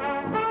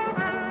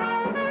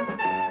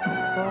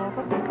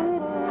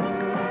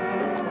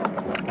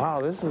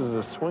 Wow, this is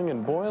a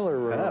swinging boiler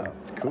room. Yeah,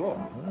 it's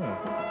cool.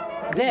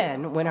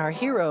 Then, when our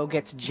hero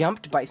gets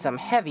jumped by some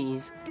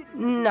heavies,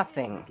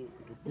 nothing.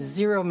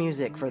 Zero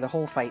music for the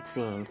whole fight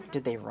scene.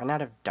 Did they run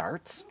out of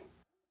darts?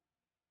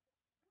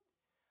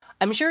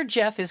 I'm sure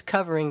Jeff is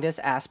covering this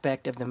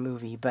aspect of the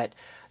movie, but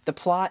the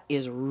plot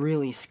is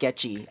really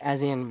sketchy,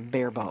 as in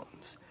bare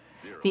bones.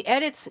 The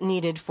edits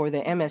needed for the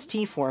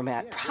MST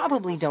format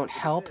probably don't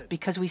help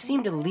because we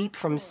seem to leap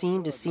from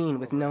scene to scene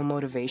with no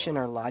motivation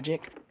or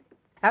logic.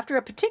 After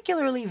a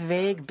particularly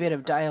vague bit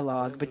of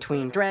dialogue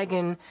between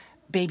Dragon,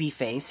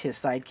 Babyface, his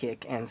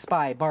sidekick, and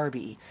Spy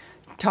Barbie,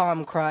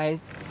 Tom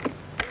cries,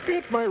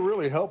 It might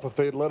really help if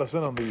they'd let us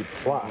in on the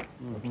plot,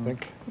 don't you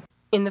think?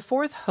 In the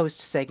fourth host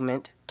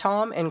segment,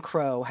 Tom and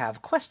Crow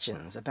have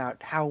questions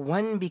about how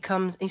one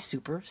becomes a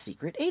super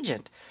secret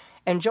agent,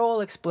 and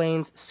Joel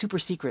explains super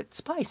secret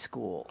spy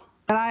school.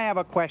 And I have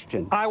a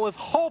question. I was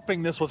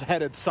hoping this was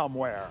headed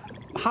somewhere.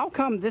 How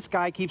come this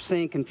guy keeps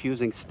saying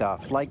confusing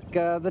stuff? Like,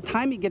 the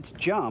time he gets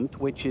jumped,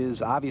 which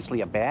is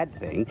obviously a bad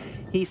thing,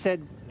 he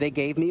said they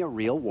gave me a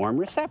real warm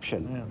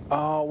reception.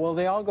 Oh, well,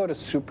 they all go to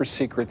super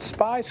secret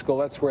spy school.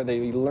 That's where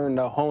they learn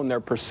to hone their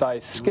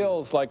precise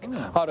skills, like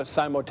how to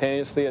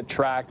simultaneously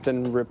attract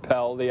and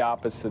repel the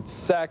opposite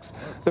sex,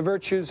 the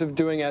virtues of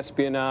doing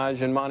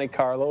espionage in Monte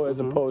Carlo as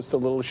opposed to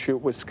Little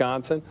Chute,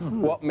 Wisconsin,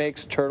 what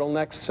makes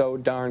turtlenecks so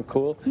darn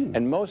cool,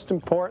 and most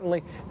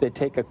importantly, they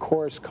take a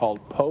course called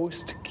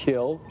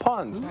post-kill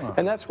puns.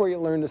 And that's where you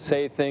learn to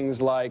say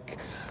things like,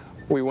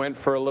 we went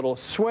for a little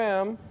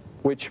swim,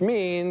 which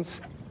means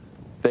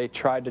They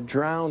tried to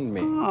drown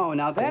me. Oh,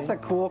 now that's a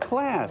cool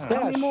class.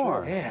 Tell me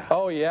more. Sure. Yeah.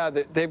 Oh, yeah.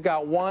 They've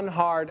got one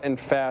hard and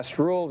fast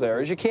rule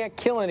there, is you can't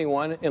kill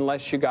anyone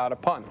unless you got a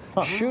pun.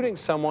 Shooting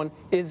someone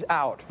is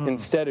out.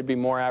 Instead, it'd be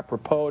more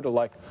apropos to,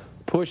 like,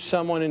 push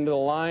someone into the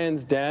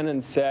lion's den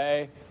and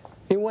say,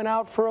 he went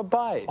out for a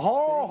bite.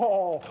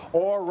 Oh,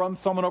 or run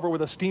someone over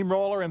with a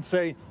steamroller and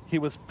say he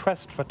was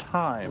pressed for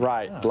time.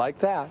 Right, like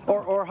that.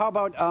 Or how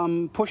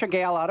about push a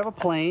gal out of a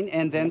plane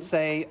and then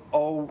say,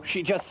 oh,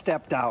 she just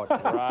stepped out.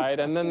 Right,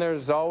 and then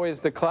there's always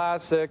the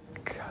classic,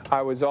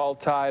 I was all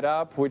tied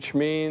up, which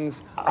means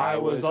I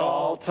was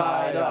all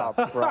tied up.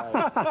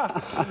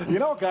 Right. You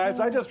know, guys,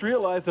 I just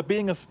realized that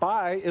being a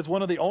spy is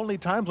one of the only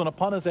times when a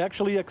pun is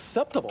actually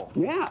acceptable.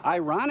 Yeah,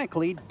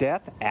 ironically,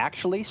 death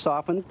actually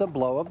softens the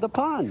blow of the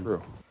pun.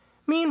 True.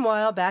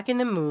 Meanwhile, back in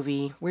the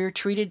movie, we're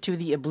treated to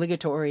the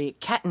obligatory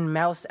cat and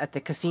mouse at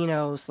the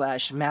casino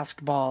 /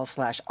 masked ball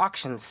 /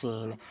 auction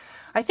scene.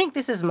 I think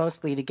this is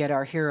mostly to get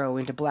our hero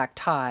into black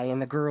tie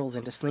and the girls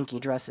into slinky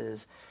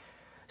dresses.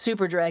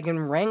 Super Dragon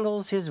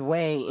wrangles his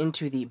way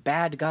into the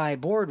bad guy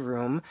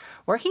boardroom,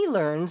 where he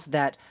learns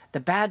that the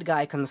bad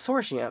guy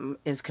consortium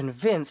is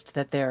convinced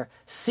that their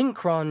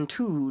Synchron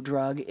 2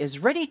 drug is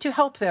ready to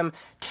help them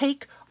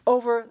take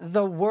over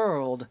the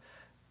world.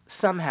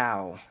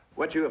 Somehow.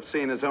 What you have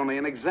seen is only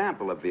an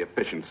example of the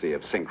efficiency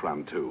of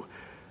Synchron 2.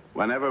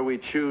 Whenever we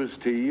choose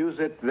to use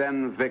it,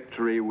 then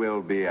victory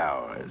will be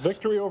ours.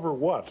 Victory over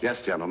what? Yes,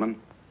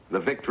 gentlemen. The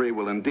victory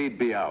will indeed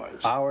be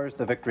ours. Ours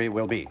the victory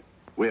will be.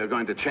 We are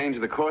going to change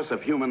the course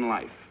of human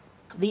life.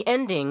 The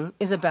ending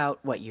is about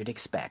what you'd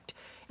expect.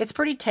 It's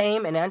pretty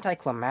tame and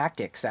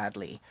anticlimactic,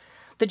 sadly.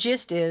 The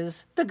gist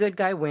is, the good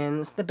guy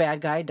wins, the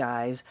bad guy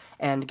dies,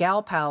 and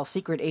gal pal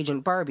Secret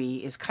Agent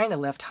Barbie is kind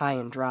of left high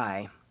and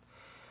dry.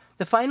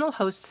 The final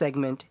host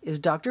segment is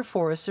Dr.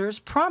 Forrester's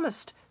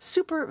promised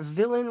super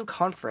villain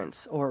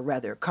conference, or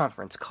rather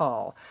conference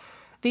call.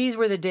 These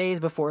were the days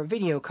before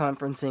video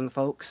conferencing,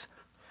 folks.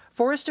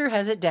 Forrester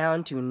has it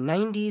down to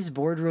 90s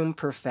boardroom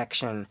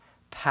perfection.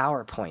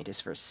 PowerPoint is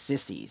for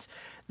sissies.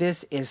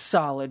 This is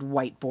solid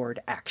whiteboard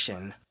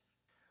action.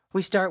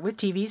 We start with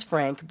TV's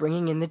Frank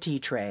bringing in the tea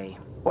tray.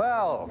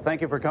 Well,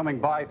 thank you for coming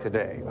by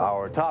today.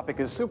 Our topic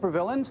is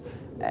supervillains,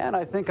 and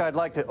I think I'd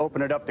like to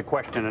open it up to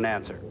question and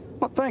answer.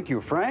 Well, thank you,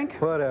 Frank.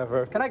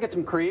 Whatever. Can I get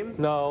some cream?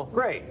 No.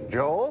 Great.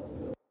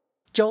 Joel?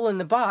 Joel and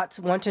the bots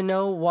want to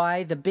know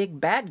why the big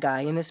bad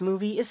guy in this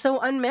movie is so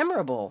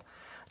unmemorable.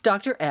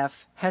 Dr.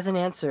 F has an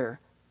answer.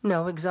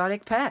 No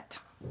exotic pet.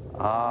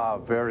 Ah,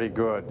 very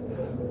good.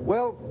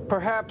 Well,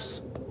 perhaps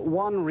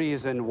one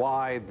reason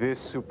why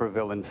this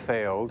supervillain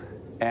failed,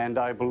 and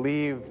I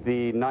believe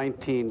the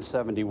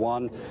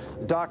 1971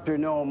 Dr.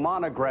 No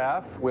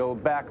monograph will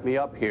back me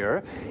up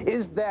here,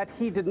 is that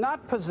he did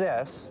not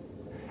possess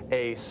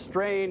a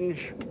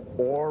strange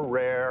or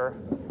rare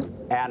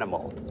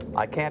animal.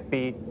 I can't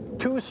be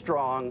too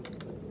strong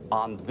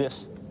on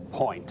this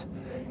point.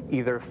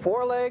 Either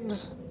 4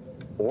 legs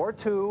or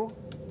 2,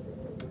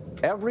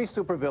 every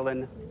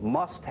supervillain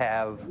must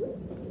have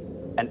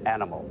an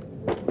animal.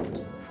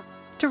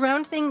 To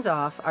round things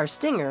off, our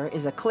stinger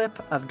is a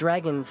clip of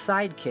Dragon's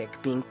sidekick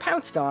being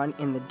pounced on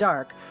in the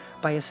dark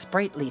by a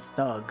sprightly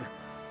thug.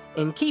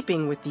 In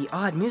keeping with the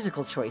odd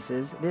musical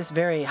choices, this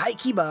very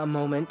haikiba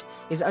moment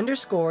is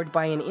underscored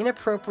by an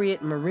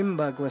inappropriate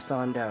marimba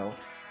glissando.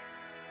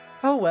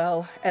 Oh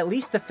well, at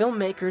least the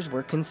filmmakers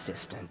were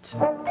consistent.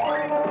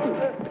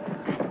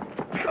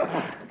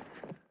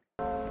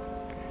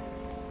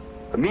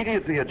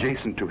 Immediately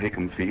adjacent to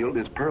Hickam Field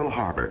is Pearl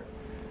Harbor,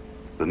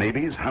 the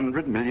Navy's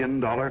 $100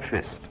 million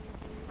fist.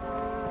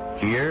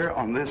 Here,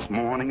 on this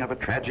morning of a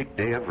tragic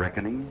day of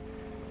reckoning,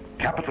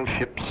 capital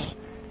ships,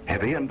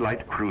 heavy and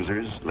light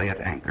cruisers, lay at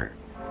anchor.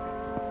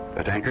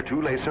 At anchor,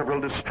 too, lay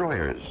several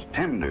destroyers,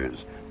 tenders,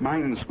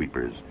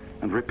 minesweepers,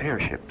 and repair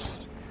ships,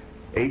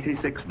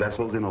 86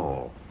 vessels in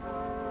all.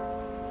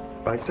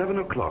 By 7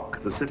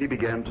 o'clock, the city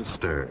began to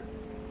stir.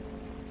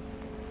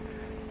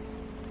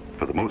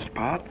 For the most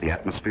part, the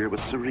atmosphere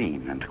was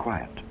serene and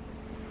quiet.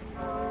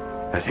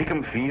 At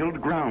Hickam Field,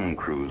 ground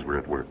crews were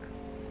at work.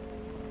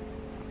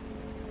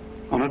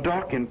 On a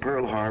dock in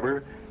Pearl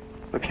Harbor,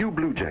 a few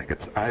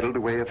bluejackets idled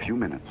away a few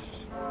minutes.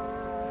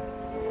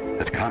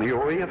 At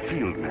Kaneohe, a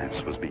field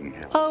mass was being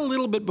held. A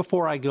little bit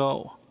before I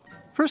go.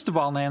 First of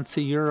all,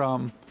 Nancy,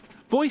 your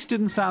voice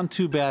didn't sound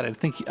too bad.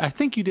 I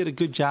think you did a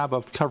good job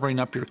of covering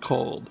up your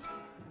cold.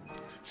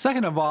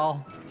 Second of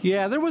all,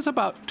 yeah, there was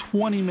about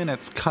 20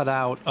 minutes cut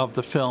out of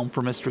the film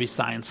for Mystery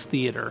Science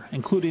Theater,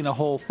 including a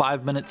whole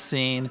 5-minute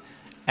scene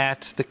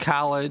at the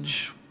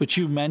college, which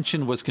you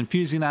mentioned was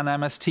confusing on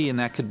MST, and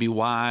that could be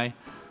why.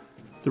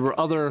 There were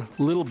other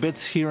little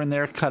bits here and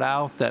there cut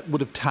out that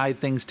would have tied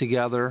things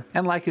together.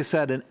 And like I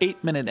said, an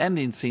 8-minute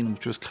ending scene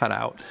which was cut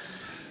out.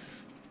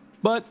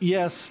 But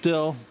yes,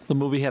 still, the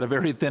movie had a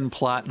very thin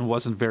plot and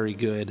wasn't very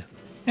good.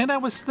 And I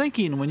was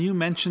thinking, when you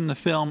mentioned the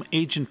film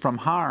Agent from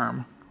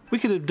Harm, we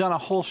could have done a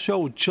whole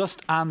show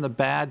just on the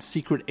bad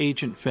secret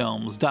agent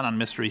films done on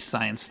Mystery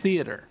Science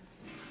Theater.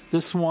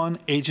 This one,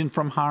 Agent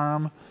from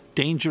Harm,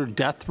 Danger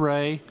Death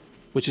Ray,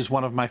 which is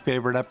one of my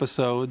favorite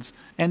episodes,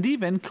 and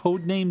even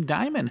Codename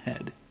Diamond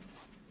Head.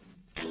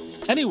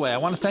 Anyway, I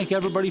want to thank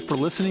everybody for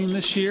listening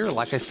this year.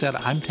 Like I said,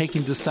 I'm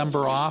taking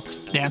December off.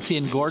 Nancy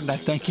and Gordon, I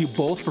thank you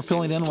both for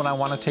filling in when I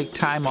want to take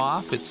time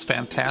off. It's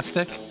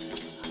fantastic.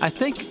 I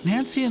think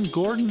Nancy and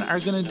Gordon are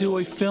going to do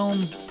a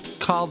film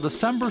called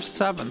December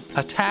 7th,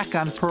 Attack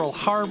on Pearl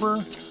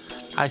Harbor.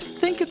 I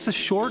think it's a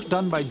short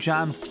done by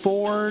John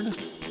Ford.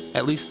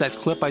 At least that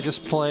clip I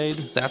just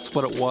played, that's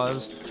what it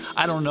was.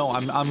 I don't know,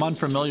 I'm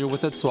unfamiliar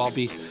with it, so I'll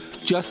be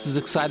just as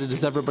excited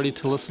as everybody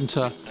to listen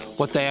to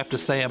what they have to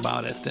say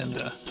about it.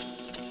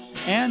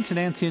 And to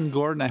Nancy and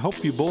Gordon, I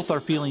hope you both are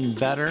feeling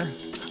better.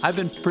 I've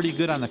been pretty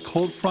good on the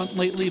cold front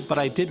lately, but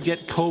I did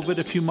get COVID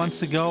a few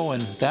months ago,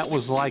 and that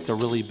was like a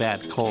really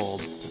bad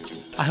cold.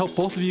 I hope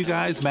both of you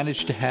guys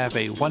managed to have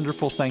a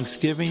wonderful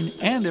Thanksgiving,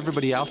 and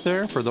everybody out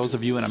there, for those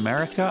of you in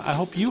America, I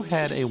hope you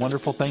had a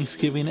wonderful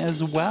Thanksgiving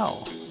as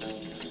well.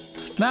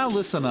 Now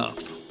listen up.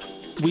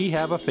 We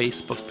have a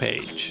Facebook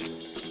page.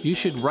 You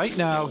should right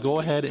now go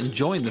ahead and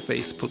join the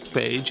Facebook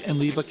page and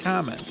leave a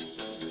comment.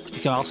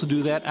 You can also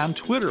do that on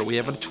Twitter. We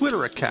have a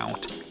Twitter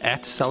account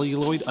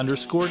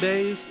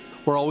 @celluloid_days.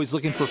 We're always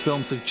looking for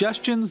film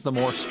suggestions. The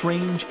more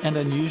strange and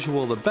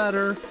unusual, the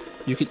better.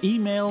 You can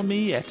email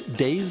me at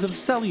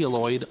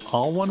daysofcelluloid,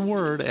 all one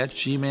word,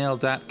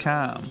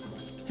 @gmail.com.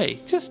 Hey,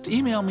 just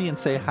email me and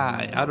say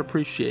hi. I'd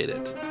appreciate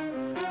it.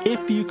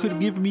 If you could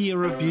give me a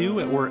review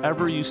at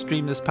wherever you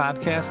stream this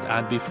podcast,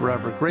 I'd be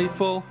forever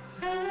grateful.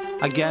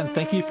 Again,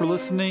 thank you for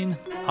listening.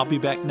 I'll be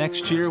back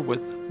next year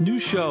with new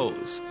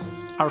shows.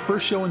 Our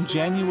first show in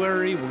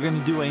January, we're going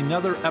to do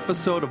another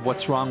episode of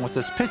What's Wrong with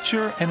This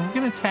Picture, and we're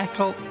going to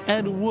tackle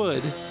Ed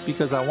Wood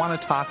because I want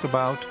to talk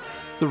about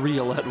the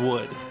real Ed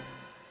Wood.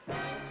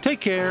 Take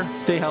care,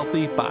 stay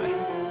healthy, bye.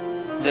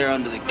 They're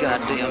under the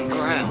goddamn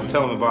ground.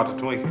 Tell them about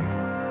the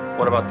Twinkie.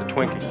 What about the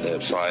Twinkie? They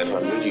had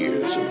 500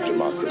 years of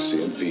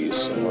democracy and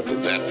peace, and what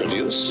did that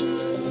produce?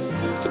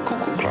 The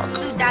cuckoo clock.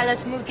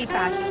 $2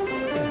 multipass.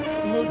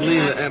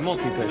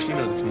 Multi-pass, you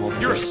know this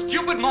multi-pass. You're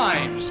stupid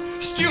minds.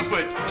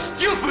 Stupid.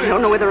 I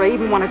don't know whether I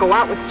even want to go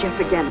out with Jeff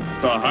again.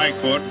 The High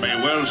Court may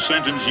well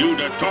sentence you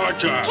to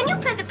torture. Can you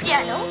play the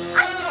piano?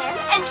 I